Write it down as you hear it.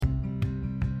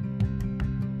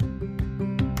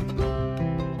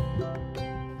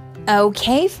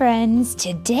Okay, friends,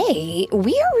 today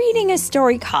we are reading a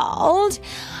story called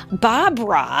Bob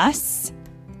Ross,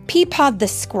 Peapod the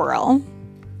Squirrel,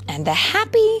 and the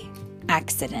Happy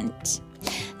Accident.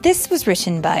 This was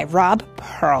written by Rob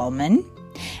Perlman,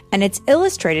 and it's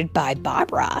illustrated by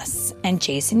Bob Ross and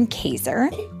Jason Kaiser.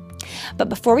 But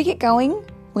before we get going,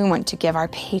 we want to give our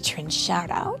patron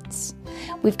shout-outs.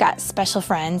 We've got special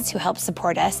friends who help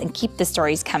support us and keep the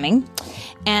stories coming.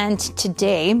 And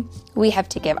today, we have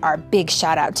to give our big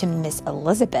shout-out to Miss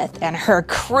Elizabeth and her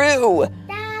crew.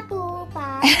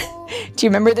 Do you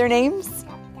remember their names?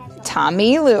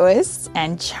 Tommy Lewis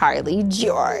and Charlie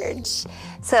George.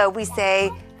 So we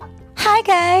say, hi,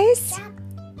 guys.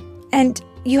 And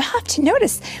you have to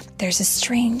notice there's a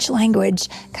strange language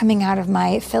coming out of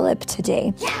my Philip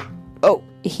today. Oh,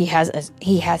 he has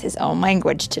his own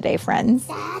language today, friends.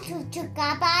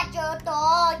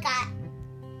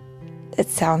 It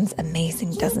sounds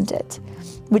amazing, doesn't it?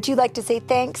 Would you like to say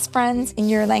thanks, friends, in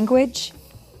your language?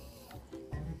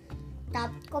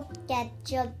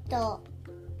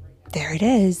 There it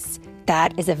is.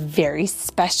 That is a very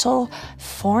special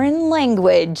foreign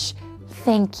language.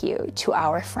 Thank you to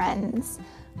our friends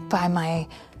by my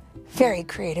very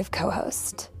creative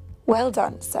co-host. Well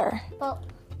done, sir. But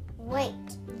wait,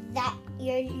 that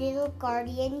your little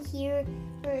guardian here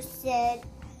said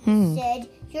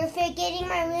you're forgetting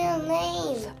my real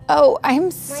name. Oh, I'm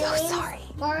so sorry.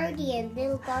 Guardian,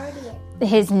 little guardian.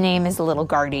 His name is Little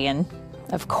Guardian,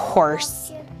 of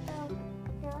course.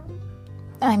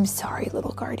 I'm sorry,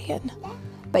 Little Guardian.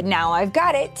 But now I've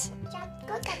got it.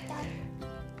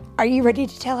 Are you ready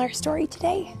to tell our story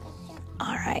today?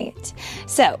 All right.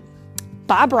 So,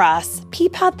 Bob Ross,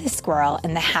 Peapod the Squirrel,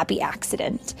 and the Happy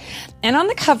Accident. And on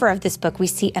the cover of this book, we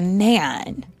see a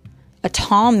man, a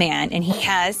tall man, and he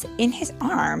has in his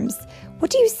arms,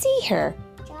 what do you see here?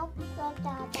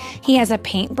 He has a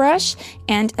paintbrush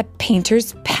and a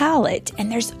painter's palette,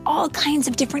 and there's all kinds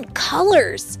of different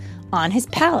colors on his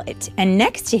palette. And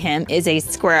next to him is a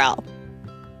squirrel.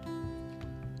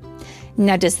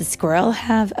 Now, does the squirrel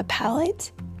have a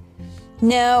palette?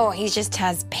 No, he just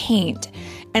has paint.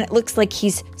 And it looks like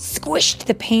he's squished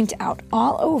the paint out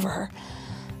all over.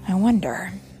 I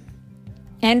wonder.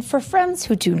 And for friends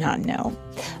who do not know,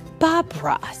 Bob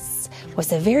Ross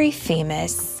was a very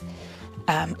famous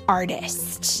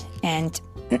artist. And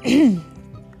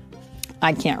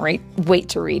I can't wait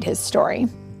to read his story.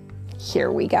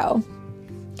 Here we go.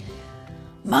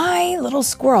 My little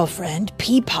squirrel friend,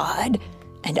 Peapod,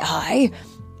 and I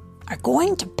are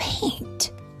going to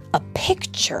paint a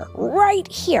picture right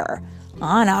here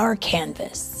on our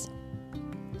canvas,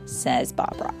 says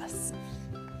Bob Ross.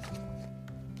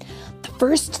 The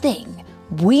first thing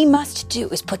we must do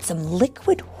is put some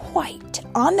liquid white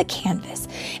on the canvas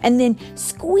and then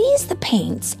squeeze the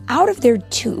paints out of their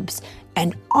tubes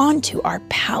and onto our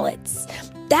palettes.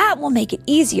 That will make it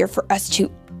easier for us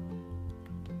to...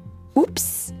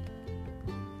 Oops.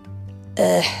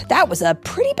 That was a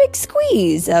pretty big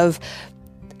squeeze of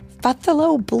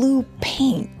phthalo blue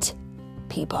paint,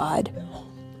 Peapod.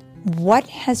 What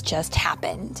has just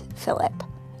happened, Philip?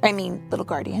 I mean, Little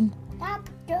Guardian.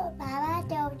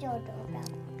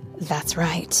 That's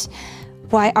right.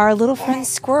 Why, our little friend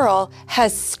Squirrel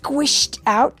has squished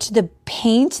out the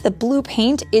paint. The blue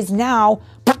paint is now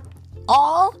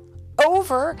all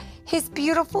over his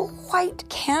beautiful white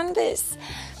canvas.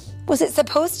 Was it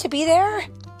supposed to be there?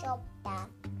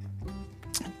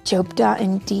 Jopda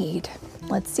indeed.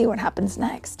 Let's see what happens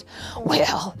next.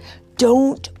 Well,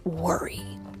 don't worry.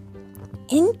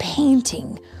 In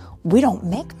painting, we don't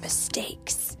make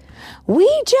mistakes. We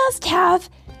just have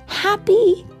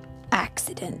happy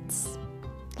accidents.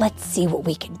 Let's see what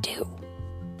we can do.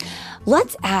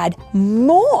 Let's add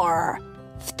more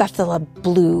phthalo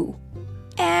blue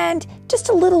and just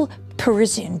a little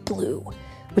Parisian blue,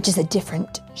 which is a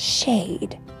different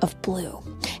shade of blue.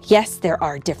 Yes, there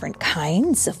are different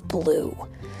kinds of blue.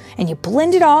 And you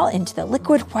blend it all into the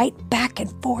liquid white back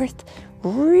and forth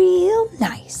real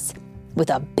nice with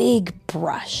a big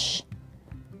brush.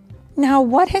 Now,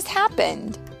 what has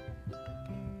happened?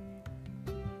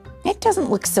 It doesn't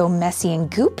look so messy and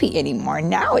goopy anymore.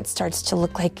 Now it starts to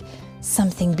look like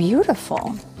something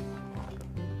beautiful.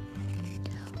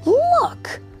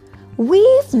 Look,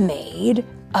 we've made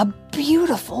a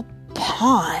beautiful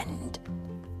pond.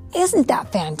 Isn't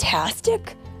that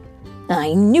fantastic?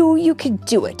 I knew you could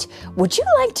do it. Would you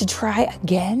like to try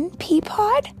again,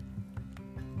 Peapod?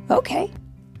 Okay.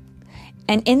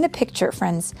 And in the picture,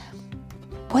 friends,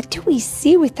 what do we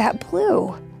see with that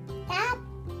blue?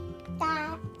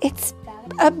 It's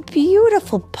a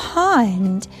beautiful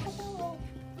pond.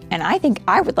 And I think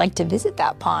I would like to visit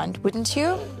that pond, wouldn't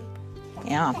you?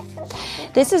 Yeah.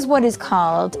 This is what is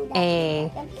called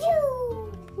a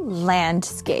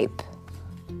landscape.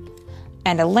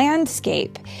 And a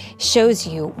landscape shows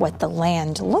you what the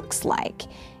land looks like.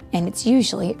 And it's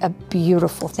usually a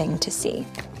beautiful thing to see.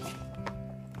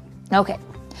 Okay,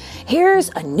 here's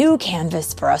a new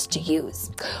canvas for us to use.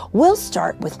 We'll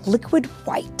start with liquid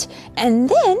white and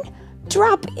then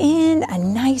drop in a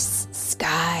nice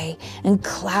sky and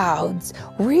clouds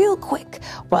real quick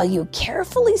while you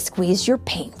carefully squeeze your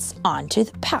paints onto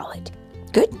the palette.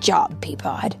 Good job,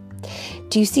 Peapod.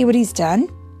 Do you see what he's done?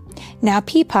 Now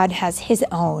Peapod has his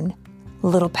own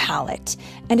little palette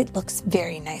and it looks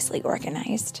very nicely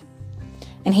organized.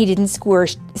 And he didn't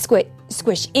squish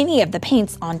any of the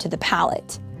paints onto the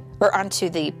palette or onto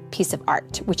the piece of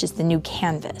art, which is the new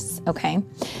canvas, okay?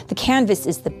 The canvas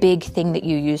is the big thing that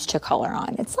you use to color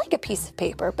on. It's like a piece of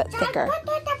paper, but thicker.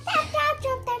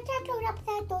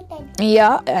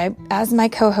 Yeah, as my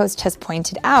co-host has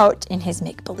pointed out in his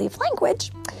make-believe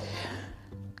language,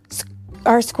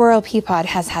 our squirrel Peapod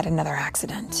has had another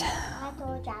accident.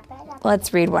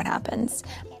 Let's read what happens.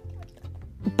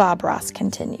 Bob Ross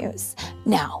continues.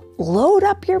 Now, load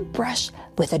up your brush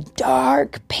with a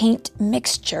dark paint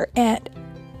mixture and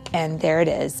there it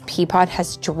is. Peapod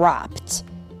has dropped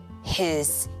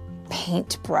his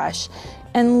paintbrush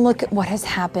and look at what has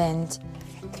happened.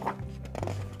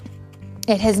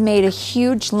 It has made a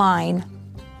huge line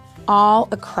all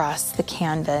across the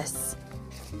canvas.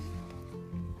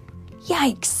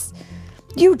 Yikes!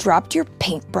 You dropped your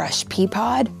paintbrush,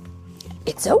 Peapod.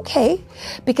 It's okay,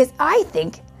 because I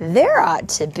think there ought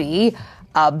to be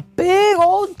a big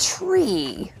old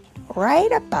tree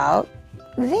right about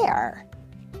there.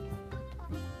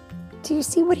 Do you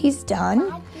see what he's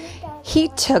done? He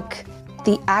took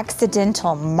the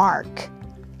accidental mark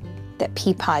that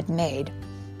Peapod made,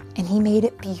 and he made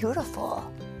it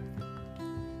beautiful.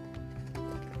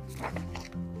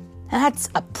 That's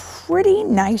a pretty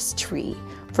nice tree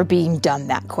for being done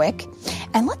that quick.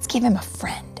 And let's give him a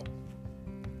friend.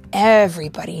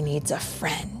 Everybody needs a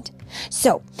friend.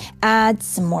 So add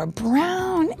some more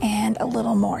brown and a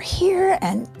little more here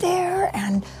and there,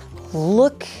 and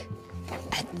look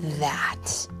at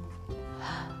that.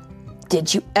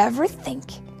 Did you ever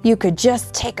think you could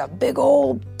just take a big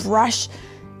old brush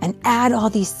and add all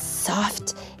these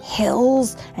soft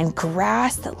hills and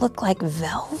grass that look like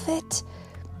velvet?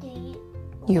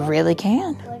 You really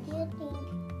can. What do you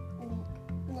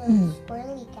think the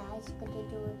squirrely guy's going to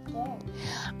do again?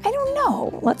 I don't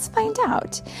know. Let's find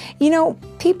out. You know,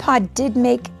 Peapod did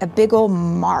make a big old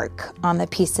mark on the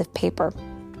piece of paper,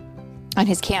 on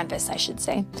his canvas, I should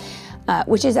say,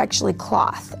 which is actually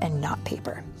cloth and not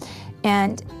paper.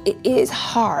 And it is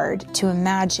hard to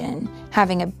imagine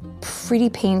having a pretty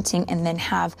painting and then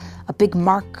have a big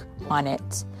mark on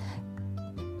it.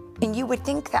 And you would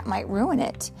think that might ruin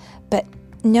it. But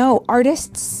no,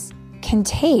 artists can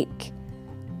take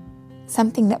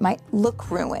something that might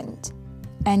look ruined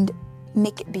and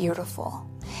make it beautiful.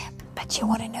 But you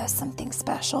want to know something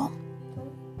special?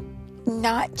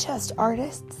 Not just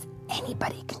artists,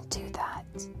 anybody can do that.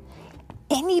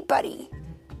 Anybody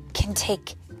can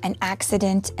take an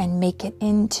accident and make it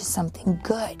into something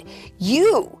good.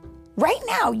 You, right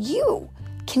now, you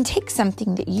can take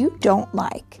something that you don't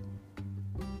like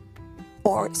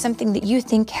or something that you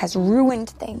think has ruined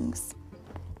things,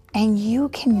 and you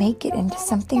can make it into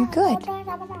something good.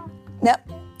 No,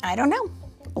 I don't know.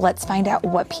 Let's find out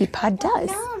what Peapod does.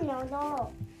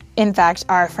 No. In fact,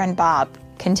 our friend Bob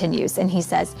continues, and he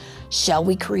says, shall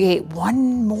we create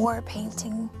one more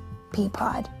painting,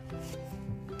 Peapod?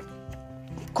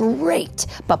 Great,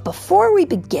 but before we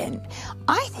begin,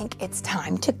 I think it's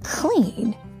time to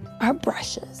clean our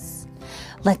brushes.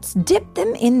 Let's dip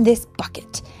them in this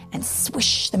bucket and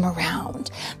swish them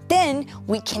around. Then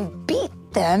we can beat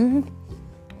them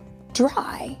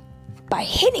dry by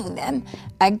hitting them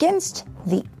against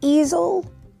the easel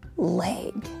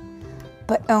leg.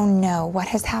 But oh no, what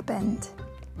has happened?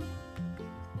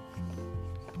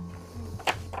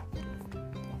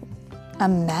 A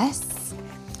mess?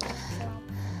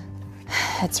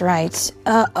 That's right.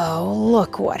 Uh-oh,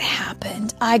 look what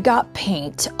happened. I got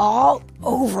paint all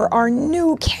over our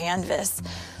new canvas.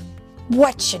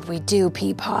 What should we do,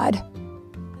 Peapod?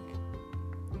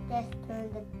 Just turn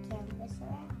the canvas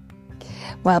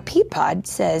around. Well, Peapod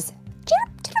says,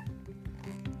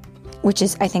 which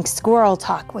is, I think, squirrel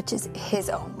talk, which is his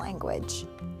own language.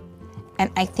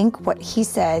 And I think what he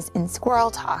says in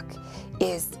squirrel talk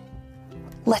is,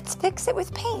 let's fix it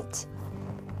with paint.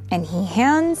 And he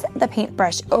hands the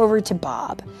paintbrush over to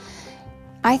Bob.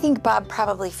 I think Bob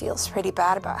probably feels pretty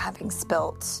bad about having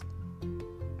spilt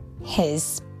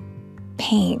his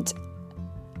paint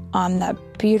on the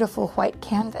beautiful white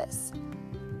canvas.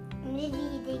 Maybe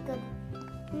they could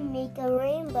make a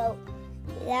rainbow.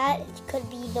 That could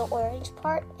be the orange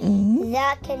part.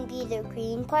 That can be the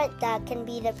green part. That can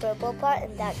be the purple part.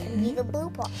 And that can be the blue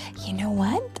part. You know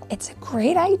what? It's a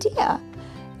great idea.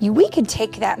 We could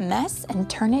take that mess and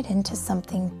turn it into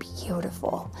something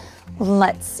beautiful.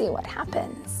 Let's see what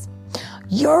happens.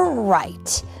 You're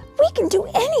right. We can do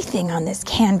anything on this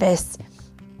canvas.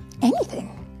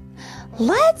 Anything.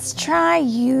 Let's try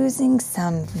using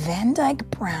some Van Dyke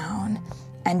brown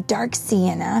and dark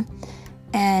sienna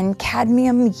and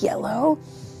cadmium yellow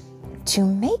to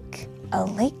make a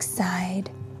lakeside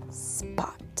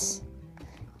spot.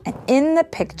 And in the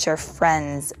picture,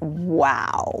 friends,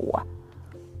 wow,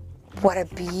 what a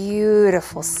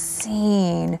beautiful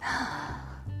scene.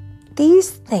 These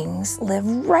things live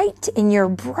right in your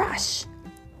brush.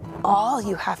 All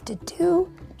you have to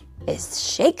do is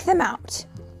shake them out.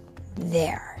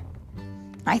 There.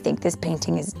 I think this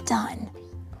painting is done.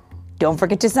 Don't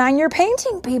forget to sign your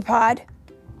painting, Peapod.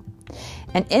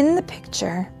 And in the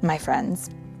picture, my friends,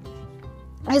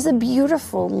 is a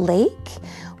beautiful lake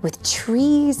with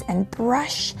trees and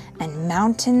brush and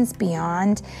mountains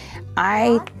beyond.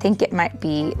 I think it might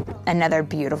be another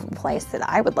beautiful place that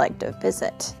I would like to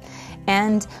visit.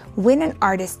 And when an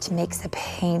artist makes a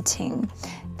painting,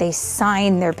 they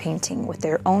sign their painting with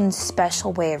their own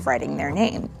special way of writing their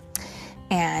name.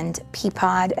 And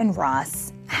Peapod and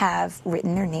Ross have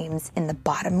written their names in the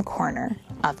bottom corner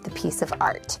of the piece of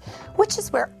art, which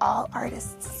is where all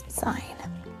artists sign.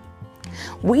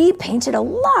 We painted a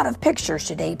lot of pictures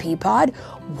today, Peapod.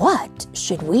 What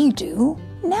should we do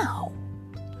now?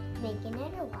 Make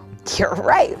another one. You're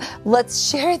right. Let's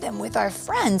share them with our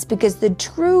friends, because the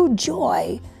true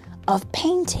joy of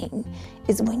painting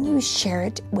is when you share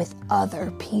it with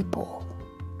other people.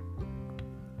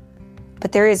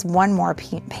 But there is one more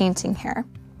painting here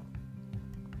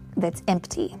that's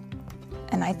empty.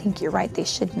 And I think you're right, they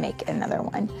should make another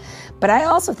one. But I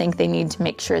also think they need to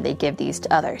make sure they give these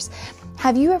to others.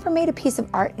 Have you ever made a piece of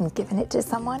art and given it to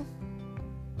someone?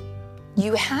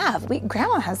 You have.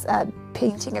 Grandma has a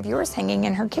painting of yours hanging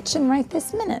in her kitchen right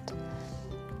this minute.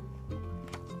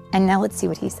 And now let's see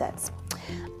what he says.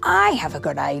 I have a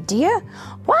good idea.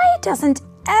 Why doesn't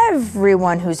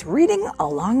everyone who's reading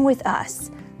along with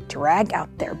us drag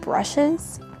out their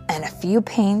brushes and a few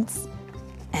paints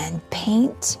and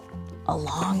paint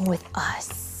along with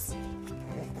us?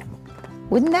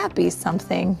 Wouldn't that be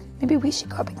something? Maybe we should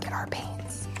go up and get our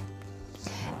paints.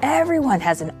 Everyone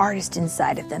has an artist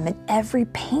inside of them, and every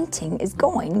painting is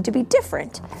going to be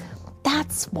different.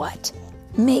 That's what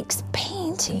makes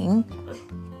painting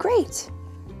great.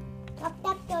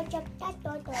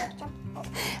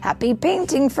 Happy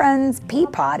painting, friends.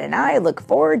 Peapod and I look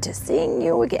forward to seeing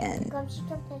you again.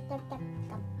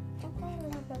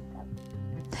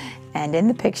 And in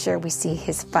the picture, we see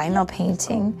his final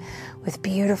painting with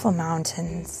beautiful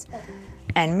mountains.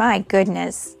 And my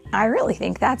goodness, I really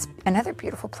think that's another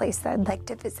beautiful place that I'd like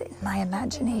to visit in my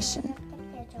imagination.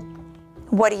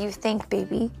 What do you think,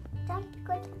 baby?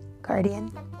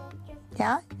 Guardian?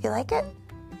 Yeah, you like it?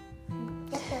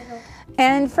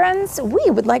 And friends, we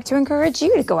would like to encourage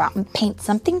you to go out and paint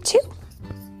something too.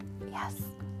 Yes.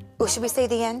 Oh, should we say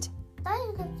the end?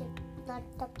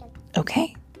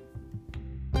 Okay.